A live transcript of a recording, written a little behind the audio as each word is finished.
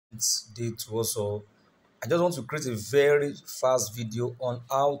It's day two also. I just want to create a very fast video on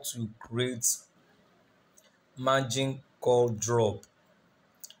how to create margin call drop.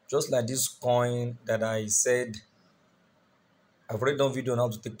 Just like this coin that I said, I've already done video on how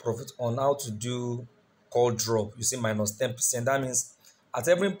to take profit, on how to do call drop. You see minus 10%. That means at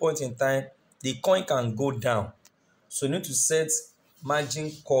every point in time, the coin can go down. So you need to set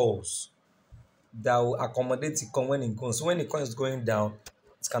margin calls that will accommodate the coin when it goes. So when the coin is going down,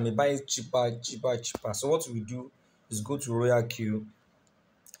 it can be buying cheaper. So what we do is go to RoyalQ.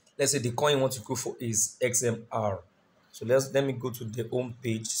 Let's say the coin you want to go for is XMR. So let me go to the home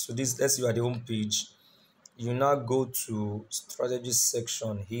page. So this, let's see, you are the home page. You now go to strategy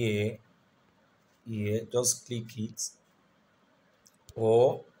section here. Just click it,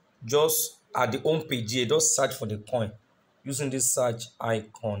 or just at the home page here, just search for the coin using this search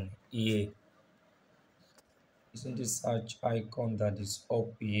icon here. Using this search icon that is up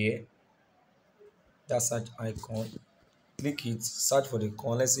here, that search icon, click it, search for the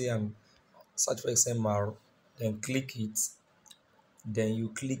coin. Let's say I'm search for XMR, then click it, then you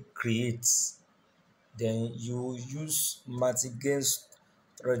click create, then you use Matigain's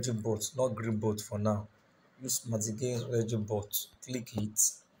strategy bot, not green bot for now. Use Matigain's strategy bot, click it,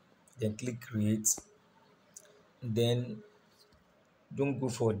 then click create, then don't go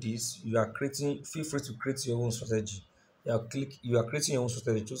for this. You are creating, feel free to create your own strategy. You are creating your own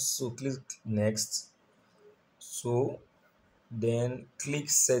strategy. Just so click next. So then click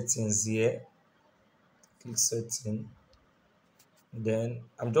settings here. Click setting. Then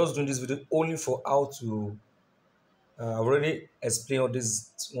I'm just doing this video only for how to I've already explained all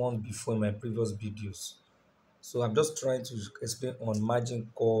this one before in my previous videos. So I'm just trying to explain on margin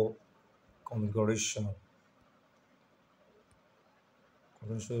call configuration.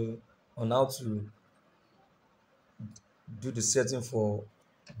 On how to do the setting for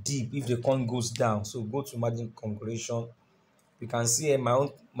deep if the coin goes down. So go to margin configuration. You can see here my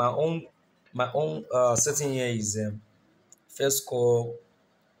own setting here is first call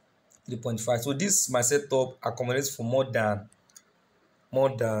 3.5. So this my setup accommodates for more than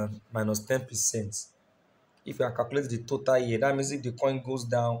minus 10%. If you are calculating the total here, that means if the coin goes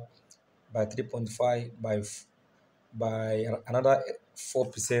down by 3.5 by another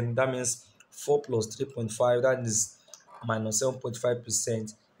 4%, that means 4 plus 3.5, that is minus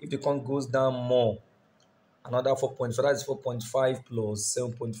 7.5%. If the coin goes down more, another 4.5, that is 4.5 plus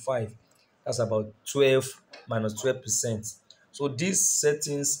 7.5, that's about 12 minus 12%. So these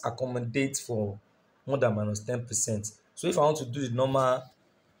settings accommodate for more than minus 10%. So if I want to do the normal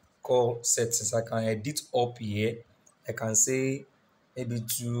call settings, I can edit up here. I can say maybe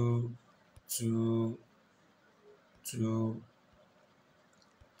two, two, two,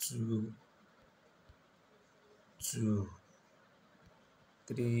 two,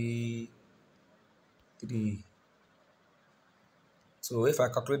 three. So if I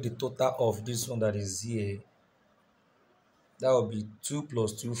calculate the total of this one that is here, that will be 2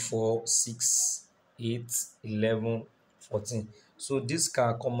 plus 2, 4, 6, 8, 11, 14. So this can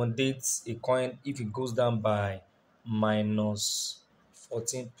accommodate a coin if it goes down by minus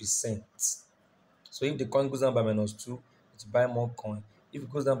 14%. So if the coin goes down by minus 2, it will buy more coin. If it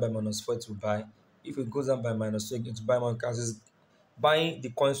goes down by minus 4, it will buy. If it goes down by minus 2, it will buy more because it's buying the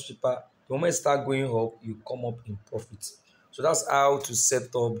coins cheaper. The moment it start going up, you come up in profit. So that's how to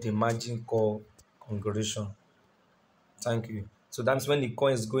set up the margin call configuration. Thank you. So that's when the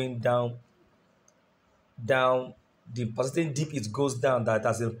coin is going down, the percentage dip it goes down, that it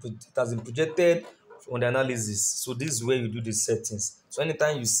has been projected on the analysis. So this is where you do the settings. So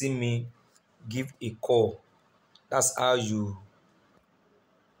anytime you see me give a call, that's how you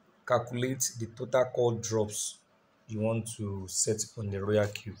calculate the total call drops you want to set on the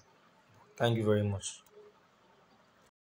RoyalQ. Thank you very much.